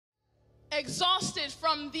exhausted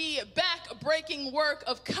from the back-breaking work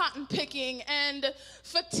of cotton picking and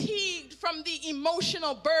fatigued from the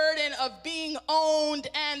emotional burden of being owned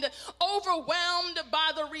and overwhelmed by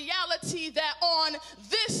the reality that on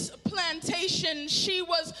this plantation she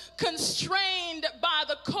was constrained by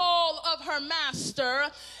the call of her master,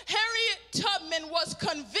 Harriet Tubman was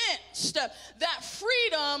convinced that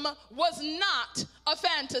freedom was not a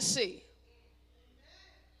fantasy.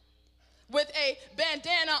 With a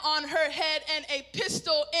bandana on her head and a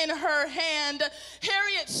pistol in her hand,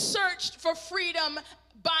 Harriet searched for freedom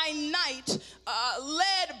by night,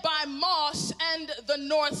 led by Moss and the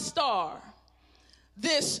North Star.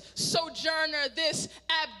 This sojourner, this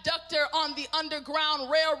abductor on the Underground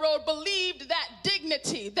Railroad believed that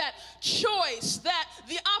dignity, that choice, that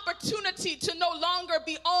the opportunity to no longer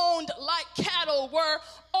be owned like cattle were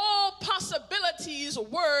all possibilities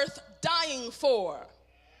worth dying for.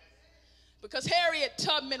 Because Harriet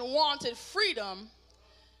Tubman wanted freedom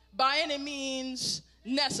by any means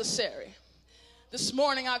necessary. This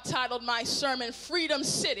morning I've titled my sermon, Freedom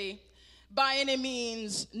City, by any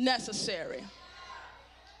means necessary.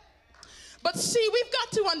 But see, we've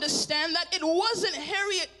got to understand that it wasn't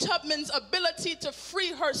Harriet Tubman's ability to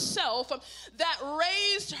free herself that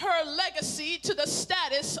raised her legacy to the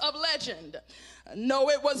status of legend. No,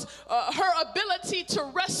 it was her ability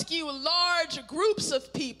to rescue large groups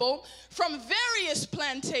of people from various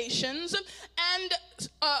plantations and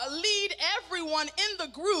lead everyone in the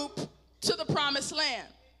group to the promised land.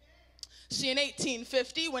 See, in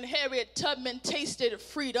 1850, when Harriet Tubman tasted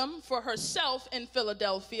freedom for herself in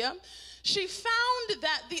Philadelphia, she found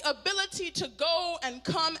that the ability to go and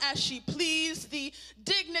come as she pleased, the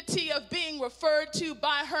dignity of being referred to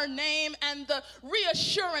by her name, and the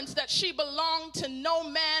reassurance that she belonged to no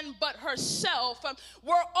man but herself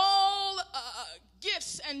were all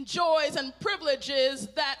gifts and joys and privileges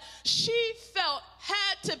that she felt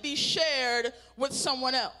had to be shared with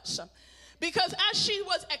someone else. Because as she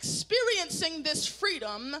was experiencing this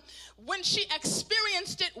freedom, when she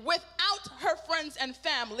experienced it without her friends and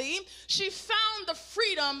family, she found the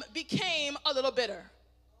freedom became a little bitter.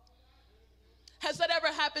 Has that ever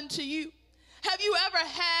happened to you? Have you ever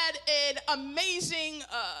had an amazing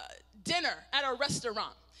dinner at a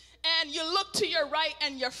restaurant? And you look to your right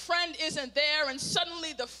and your friend isn't there, and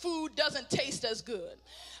suddenly the food doesn't taste as good?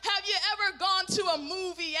 Have you ever gone to a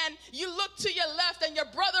movie and you look to your left and your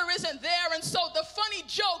brother isn't there, and so the funny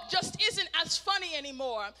joke just isn't as funny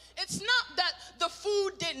anymore? It's not that the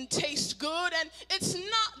food didn't taste good, and it's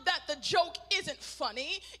not that the joke isn't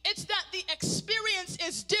funny. It's that the experience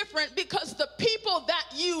is different because the people that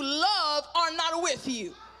you love are not with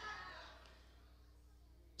you.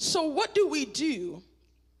 So what do we do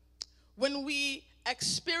when we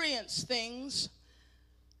experience things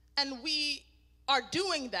and we are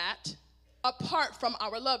doing that apart from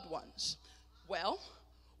our loved ones? Well,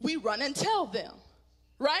 we run and tell them,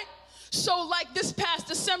 right? So like this past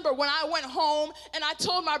December when I went home and I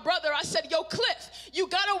told my brother, I said, yo, Cliff, you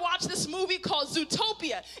gotta watch this movie called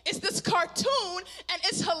Zootopia. It's this cartoon and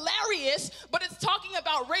it's hilarious, but it's talking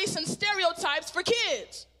about race and stereotypes for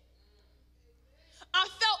kids. I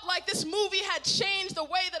felt like this movie had changed the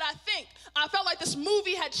way that I think. I felt like this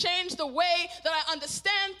movie had changed the way that I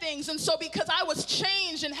understand things. And so because I was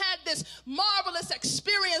changed and had this marvelous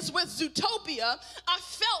experience with Zootopia, I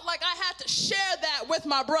felt like I had to share that with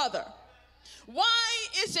my brother. Why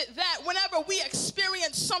is it that whenever we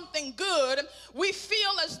experience something good, we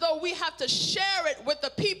feel as though we have to share it with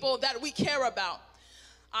the people that we care about?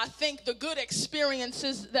 I think the good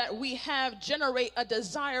experiences that we have generate a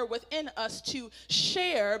desire within us to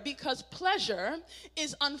share because pleasure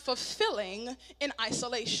is unfulfilling in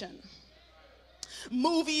isolation.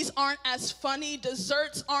 Movies aren't as funny,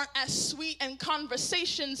 desserts aren't as sweet, and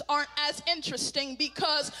conversations aren't as interesting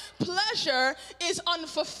because pleasure is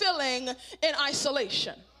unfulfilling in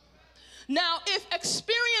isolation. Now, if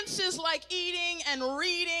experiences like eating and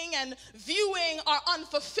reading and viewing are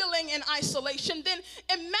unfulfilling in isolation, then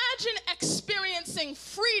imagine experiencing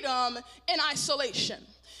freedom in isolation.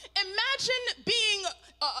 Imagine being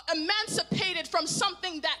emancipated from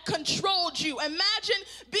something that controlled you. Imagine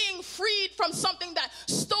being freed from something that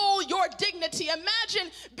stole your dignity.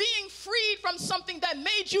 Imagine being freed from something that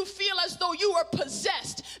made you feel as though you were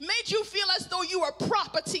possessed, made you feel as though you were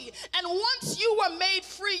property. And once you were made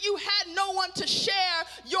free, you had no one to share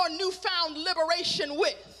your newfound liberation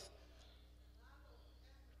with.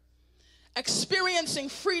 Experiencing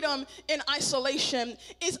freedom in isolation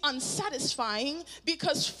is unsatisfying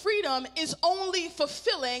because freedom is only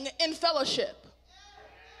fulfilling in fellowship.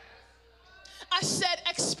 I said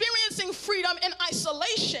experiencing freedom in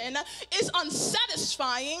isolation is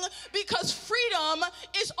unsatisfying because freedom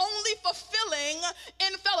is only fulfilling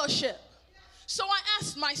in fellowship. So I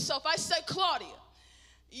asked myself, I said, Claudia,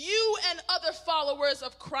 you and other followers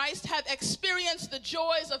of Christ have experienced the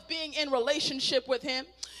joys of being in relationship with him.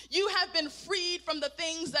 You have been freed from the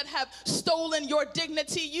things that have stolen your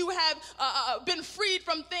dignity. You have been freed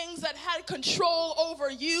from things that had control over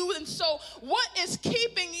you. And so what is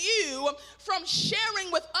keeping you from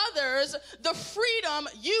sharing with others the freedom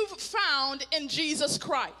you've found in Jesus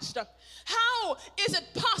Christ? How is it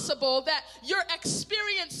possible that you're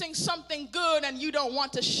experiencing something good and you don't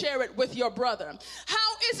want to share it with your brother?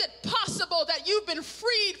 How is it possible that you've been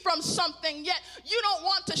freed from something yet you don't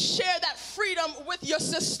want to share that freedom with your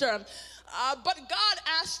sister? But God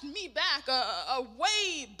asked me back a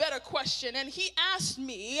way better question, and he asked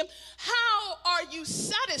me, how are you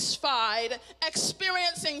satisfied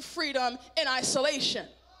experiencing freedom in isolation?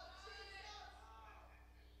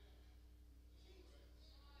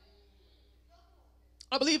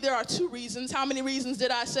 I believe there are two reasons. How many reasons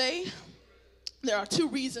did I say? There are two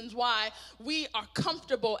reasons why we are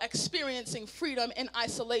comfortable experiencing freedom in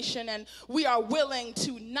isolation, and we are willing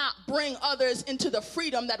to not bring others into the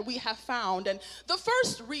freedom that we have found. And the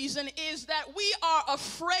first reason is that we are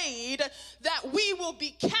afraid that we will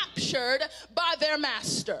be captured by their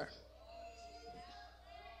master.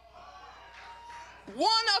 One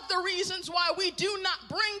of the reasons why we do not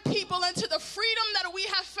bring people into the freedom that we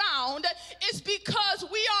have found is because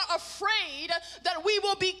we are afraid that we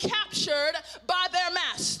will be captured by their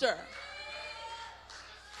master.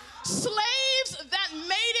 Slaves that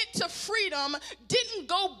made it to freedom didn't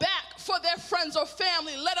go back for their friends or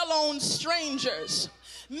family, let alone strangers.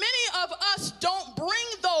 Many of us don't bring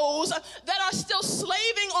those that are still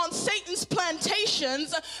slaving on Satan's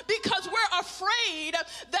plantations because we're afraid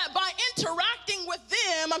that by interacting with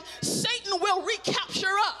them, Satan will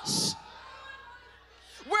recapture us.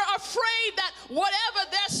 We're afraid that whatever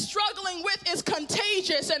they're struggling with is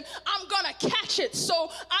contagious and I'm going to catch it. So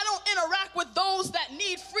I don't interact with those that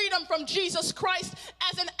need freedom from Jesus Christ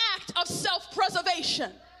as an act of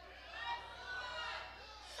self-preservation.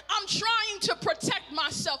 I'm trying to protect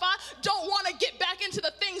myself. I don't want to get back into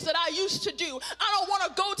the things that I used to do. I don't want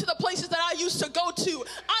to go to the places that I used to go to.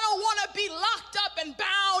 I don't want to be locked up and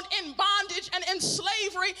bound in bondage and in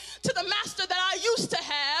slavery to the master that I used to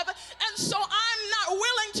have. And so I'm not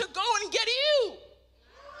willing to go and get you.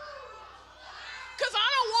 Because I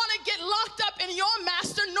don't want to get locked up in your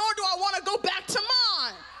master, nor do I want to go back to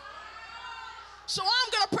mine. So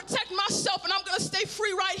I'm going to protect myself and I'm going to stay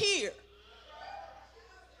free right here.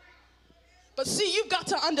 But see, you've got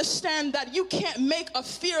to understand that you can't make a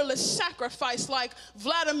fearless sacrifice like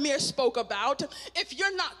Vladimir spoke about if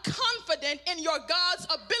you're not confident in your God's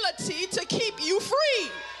ability to keep you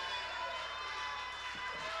free.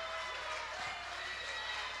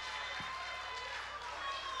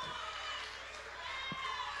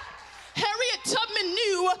 Harriet Tubman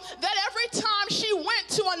knew that every time she went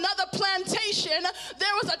to another plantation,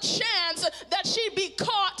 there was a chance that she'd be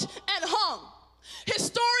caught and hung.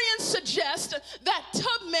 Historians suggest that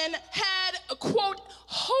Tubman had a quote,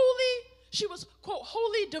 she was quote,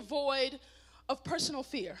 wholly devoid of personal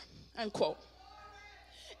fear, end quote.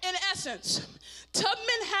 In essence,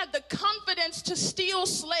 Tubman had the confidence to steal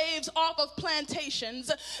slaves off of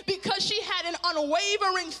plantations because she had an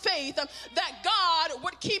unwavering faith that God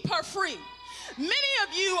would keep her free. Many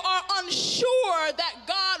of you are unsure that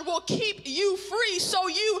God will keep you free, so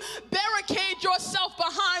you barricade yourself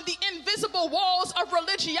behind the invisible walls of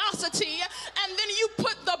religiosity, and then you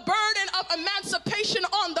put the burden of emancipation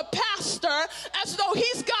on the pastor as though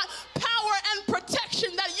he's got power and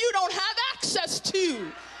protection that you don't have access to.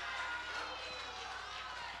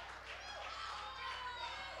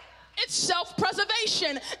 It's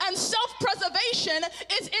self-preservation, and self-preservation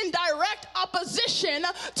is in direct opposition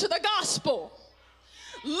to the gospel.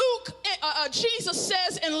 Jesus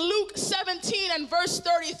says in Luke 17 and verse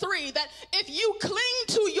 33 that if you cling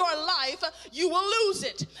to your life, you will lose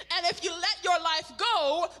it. And if you let your life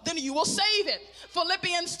go, then you will save it.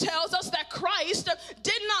 Philippians tells us that Christ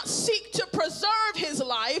did not seek to preserve his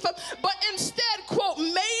life, but instead, quote,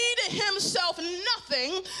 made himself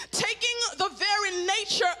nothing, taking the very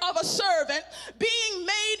nature of a servant, being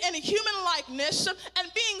made in human likeness,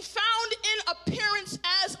 and being found in appearance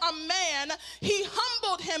as a man, he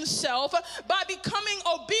humbled himself by becoming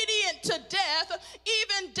obedient to death,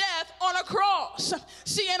 even death on a cross.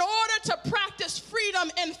 See, in order to practice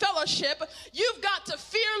freedom in fellowship, you've got to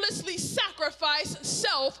fearlessly sacrifice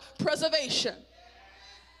self-preservation.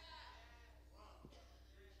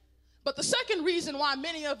 But But the second reason why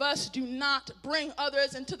many of us do not bring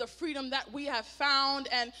others into the freedom that we have found,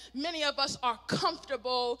 and many of us are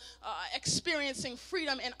comfortable experiencing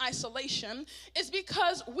freedom in isolation, is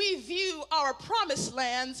because we view our promised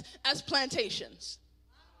lands as plantations.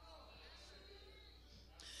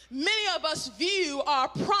 Many of us view our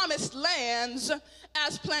promised lands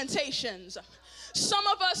as plantations. Some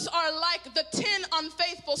of us are like the 10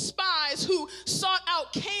 unfaithful spies who sought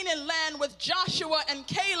out Canaan land with Joshua and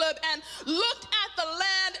Caleb and looked at the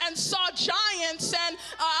land and saw giants, and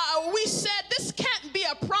we said, this can't be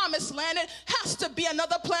a promised land, it has to be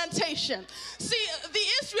another plantation. See, the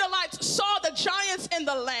Israelites saw the giants in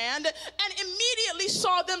the land and immediately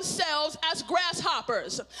saw themselves as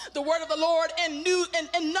grasshoppers. The word of the Lord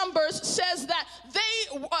in Numbers says that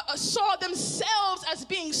they saw themselves as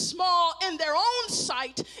being small in their own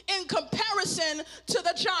sight in comparison to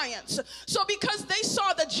the giants. So because they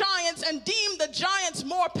saw the giants and deemed the giants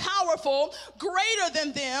more powerful, greater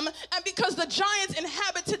than them, and because the giants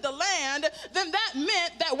inhabited the land, then that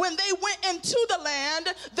meant that when they went into the land,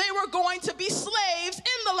 they were going to be slaves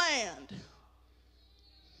in the land.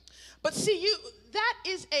 But see, that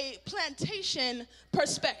is a plantation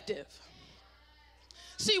perspective.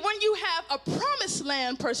 See, when you have a promised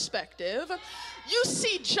land perspective, you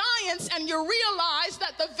see giants and you realize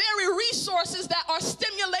that the very resources that are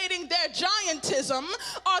stimulating their giantism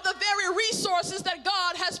are the very resources that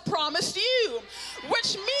God has promised you,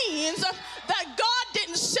 which means that God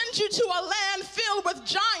didn't send you to a land filled with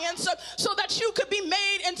giants so that you could be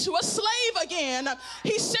made into a slave again.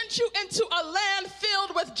 He sent you into a land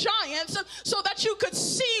filled with giants so that you could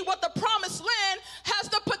see what the promised land has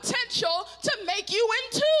the potential to make you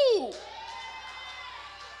into.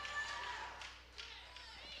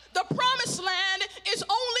 The promised land is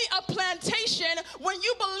only a plantation when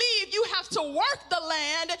you believe you have to work the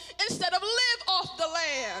land instead of live off the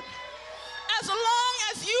land. As long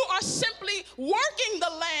as you are simply working the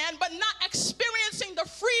land but not experiencing the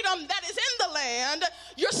freedom that is in the land,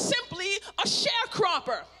 you're simply a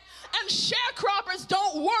sharecropper. And sharecroppers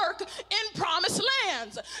don't work in promised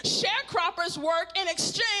lands. Sharecroppers work in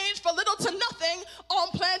exchange for little to nothing on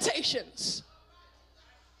plantations.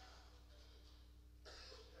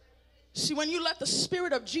 See, when you let the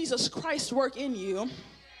Spirit of Jesus Christ work in you,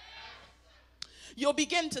 you'll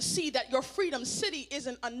begin to see that your freedom city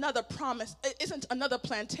isn't another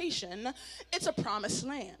plantation, it's a promised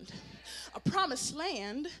land. A promised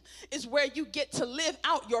land is where you get to live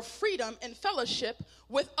out your freedom in fellowship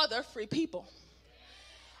with other free people.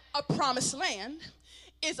 A promised land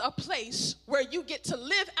is a place where you get to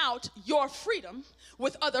live out your freedom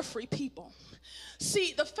with other free people.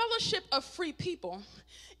 See, the fellowship of free people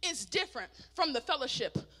is different from the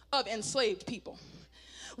fellowship of enslaved people.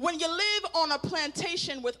 When you live on a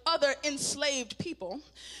plantation with other enslaved people,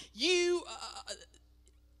 you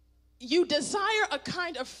desire a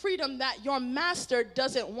kind of freedom that your master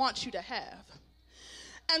doesn't want you to have.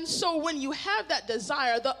 And so when you have that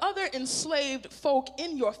desire, the other enslaved folk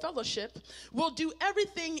in your fellowship will do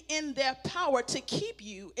everything in their power to keep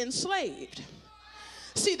you enslaved.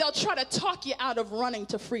 See, they'll try to talk you out of running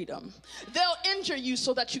to freedom. They'll injure you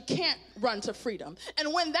so that you can't run to freedom.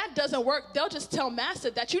 And when that doesn't work, they'll just tell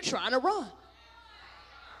master that you're trying to run.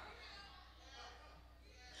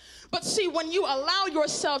 But see, when you allow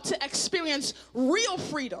yourself to experience real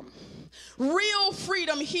freedom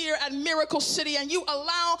here at Miracle City, and you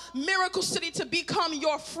allow Miracle City to become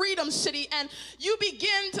your freedom city, and you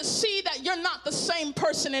begin to see that you're not the same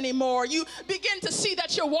person anymore. You begin to see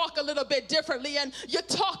that you walk a little bit differently, and you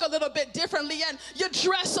talk a little bit differently, and you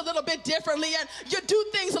dress a little bit differently, and you do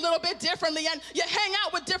things a little bit differently, and you hang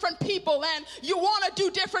out with different people, and you want to do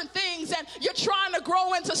different things, and you're trying to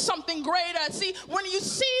grow into something greater. See, when you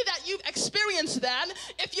see that you've experienced that,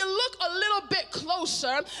 if you look a little bit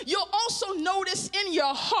closer, you'll also notice in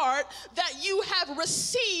your heart that you have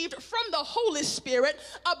received from the Holy Spirit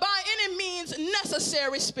a by any means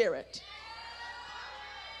necessary spirit.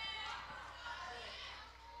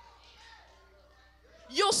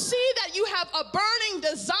 You'll see that you have a burning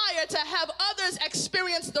desire to have others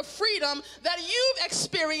experience the freedom that you've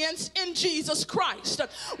experienced in Jesus Christ.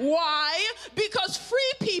 Why? Because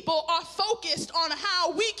free people are focused on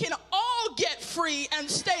how we can all get free and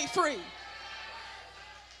stay free.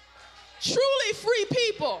 Truly free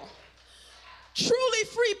people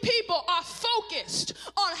are focused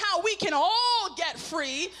on how we can all get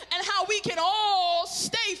free and how we can all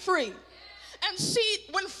stay free. And see,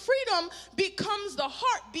 when freedom becomes the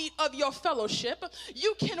heartbeat of your fellowship,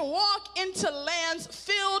 you can walk into lands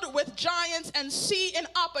filled with giants and see an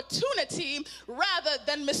opportunity rather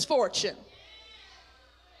than misfortune.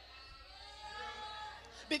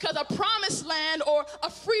 Because a promised land or a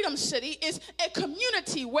freedom city is a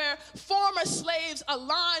community where former slaves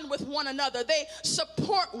align with one another. They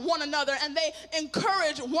support one another and they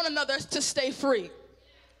encourage one another to stay free,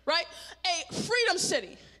 right? A freedom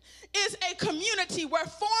city is a community where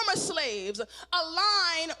former slaves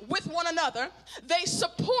align with one another, they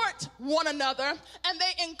support one another, and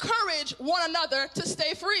they encourage one another to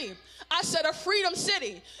stay free. I said a freedom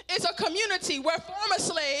city is a community where former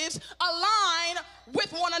slaves align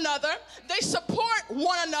with one another, they support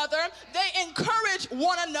one another, they encourage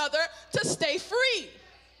one another to stay free.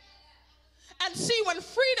 And see, when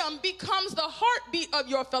freedom becomes the heartbeat of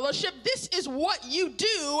your fellowship, this is what you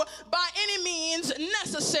do by any means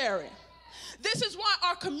necessary. This is why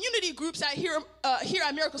our community groups here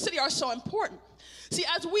at Miracle City are so important. See,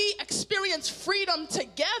 as we experience freedom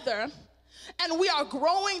together, and we are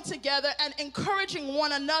growing together and encouraging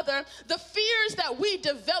one another, the fears that we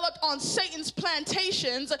developed on Satan's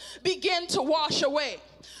plantations begin to wash away.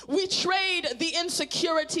 We trade the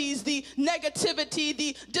insecurities, the negativity,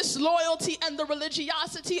 the disloyalty, and the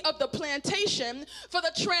religiosity of the plantation for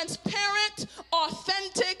the transparent,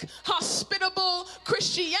 authentic, hospitable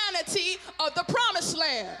Christianity of the promised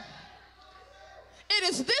land. It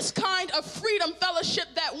is this kind of freedom fellowship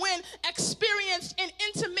that, when experienced in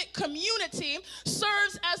intimate community,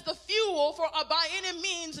 serves as the fuel for a by any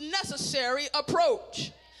means necessary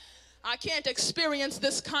approach. I can't experience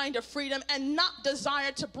this kind of freedom and not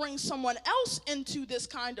desire to bring someone else into this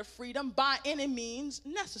kind of freedom by any means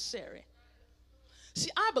necessary. See,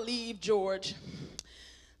 I believe, George,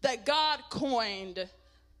 that God coined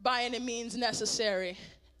by any means necessary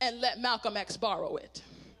and let Malcolm X borrow it.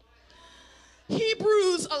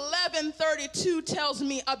 Hebrews 11:32 tells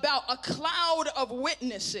me about a cloud of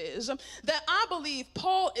witnesses that I believe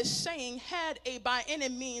Paul is saying had a by any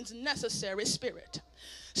means necessary spirit.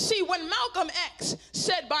 See, when Malcolm X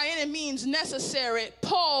said by any means necessary,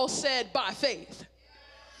 Paul said by faith.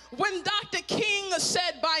 When Dr. King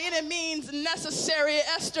said by any means necessary,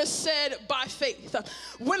 Esther said by faith.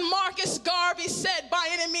 When Marcus Garvey said by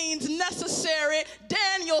any means necessary,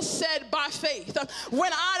 Daniel said by faith.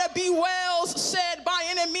 When Ida B. Wells said by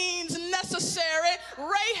any means necessary,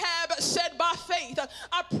 Rahab said by faith.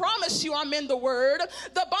 I promise you I'm in the Word.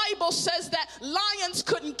 The Bible says that lions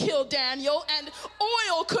couldn't kill Daniel, and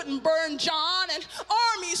oil couldn't burn John, and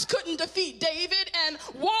armies couldn't defeat David, and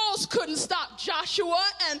walls couldn't stop Joshua,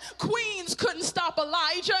 and queens couldn't stop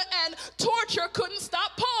Elijah, and torture couldn't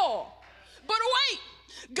stop Paul. But wait,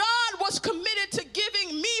 God was committed to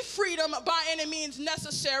giving me freedom by any means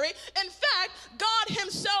necessary. In fact, God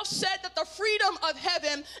himself said that the freedom of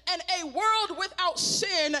heaven and a world without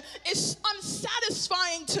sin is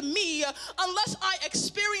unsatisfying to me unless I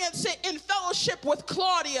experience it in fellowship with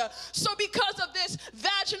Claudia. So because of this,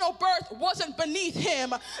 vaginal birth wasn't beneath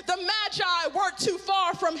him. The Magi weren't too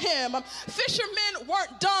far from him. Fishermen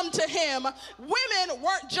weren't dumb to him. Women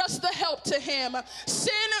weren't just the help to him.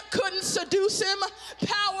 Sin couldn't seduce him.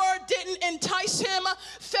 Power didn't entice him,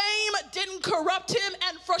 fame didn't corrupt him,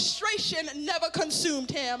 and frustration never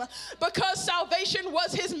consumed him. Because salvation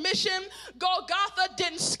was his mission, Golgotha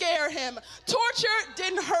didn't scare him, torture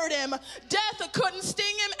didn't hurt him, death couldn't sting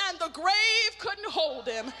him, and the grave couldn't hold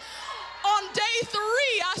him. On day 3,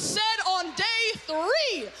 I said on day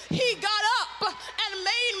 3, he got up and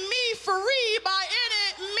made me free by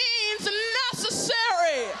any means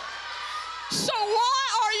necessary. So why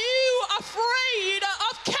are you afraid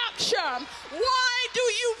of capture? Why do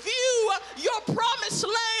you view your promised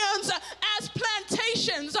lands as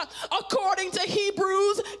plantations? According to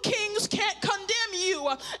Hebrews, kings can't condemn you.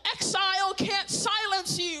 Exile can't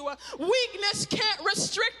silence you. Weakness can't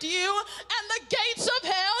restrict you. And the gates of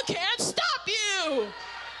hell can't stop you.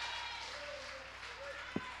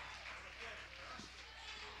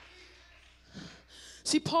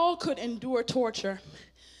 See, Paul could endure torture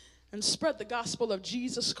and spread the gospel of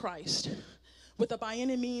Jesus Christ with a by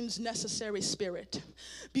any means necessary spirit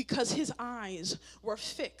because his eyes were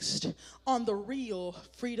fixed on the real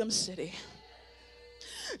freedom city.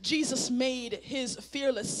 Jesus made his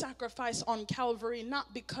fearless sacrifice on Calvary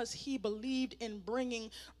not because he believed in bringing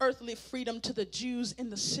earthly freedom to the Jews in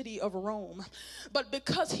the city of Rome, but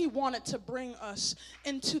because he wanted to bring us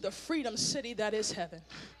into the freedom city that is heaven.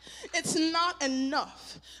 It's not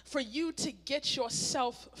enough for you to get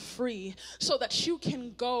yourself free so that you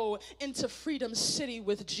can go into freedom city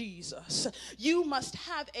with Jesus. You must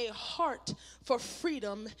have a heart for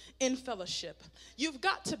freedom in fellowship. You've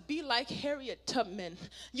got to be like Harriet Tubman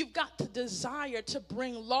You've got the desire to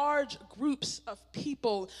bring large groups of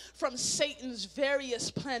people from Satan's various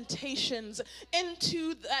plantations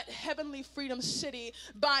into that heavenly freedom city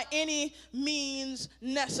by any means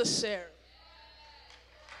necessary.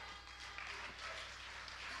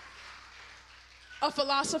 A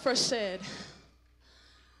philosopher said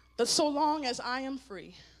that so long as I am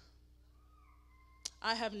free,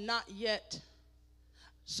 I have not yet,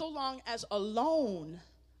 so long as alone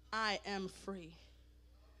I am free,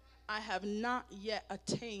 I have not yet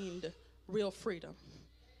attained real freedom.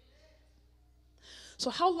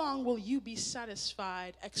 So how long will you be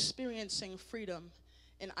satisfied experiencing freedom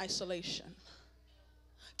in isolation?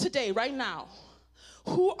 Today, right now,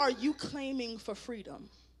 who are you claiming for freedom?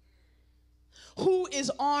 Who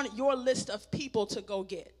is on your list of people to go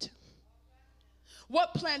get?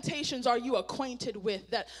 What plantations are you acquainted with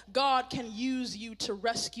that God can use you to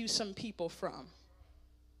rescue some people from?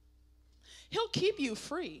 He'll keep you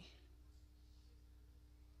free.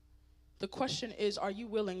 The question is, are you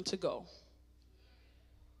willing to go?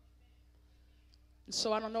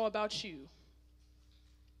 So I don't know about you,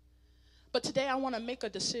 but today I want to make a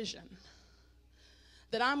decision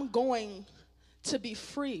that I'm going to be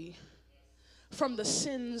free from the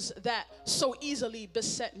sins that so easily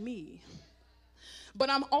beset me. But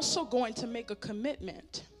I'm also going to make a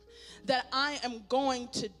commitment that I am going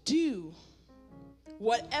to do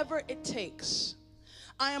whatever it takes.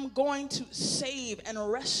 I am going to save and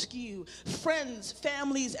rescue friends,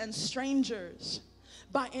 families, and strangers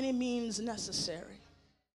by any means necessary.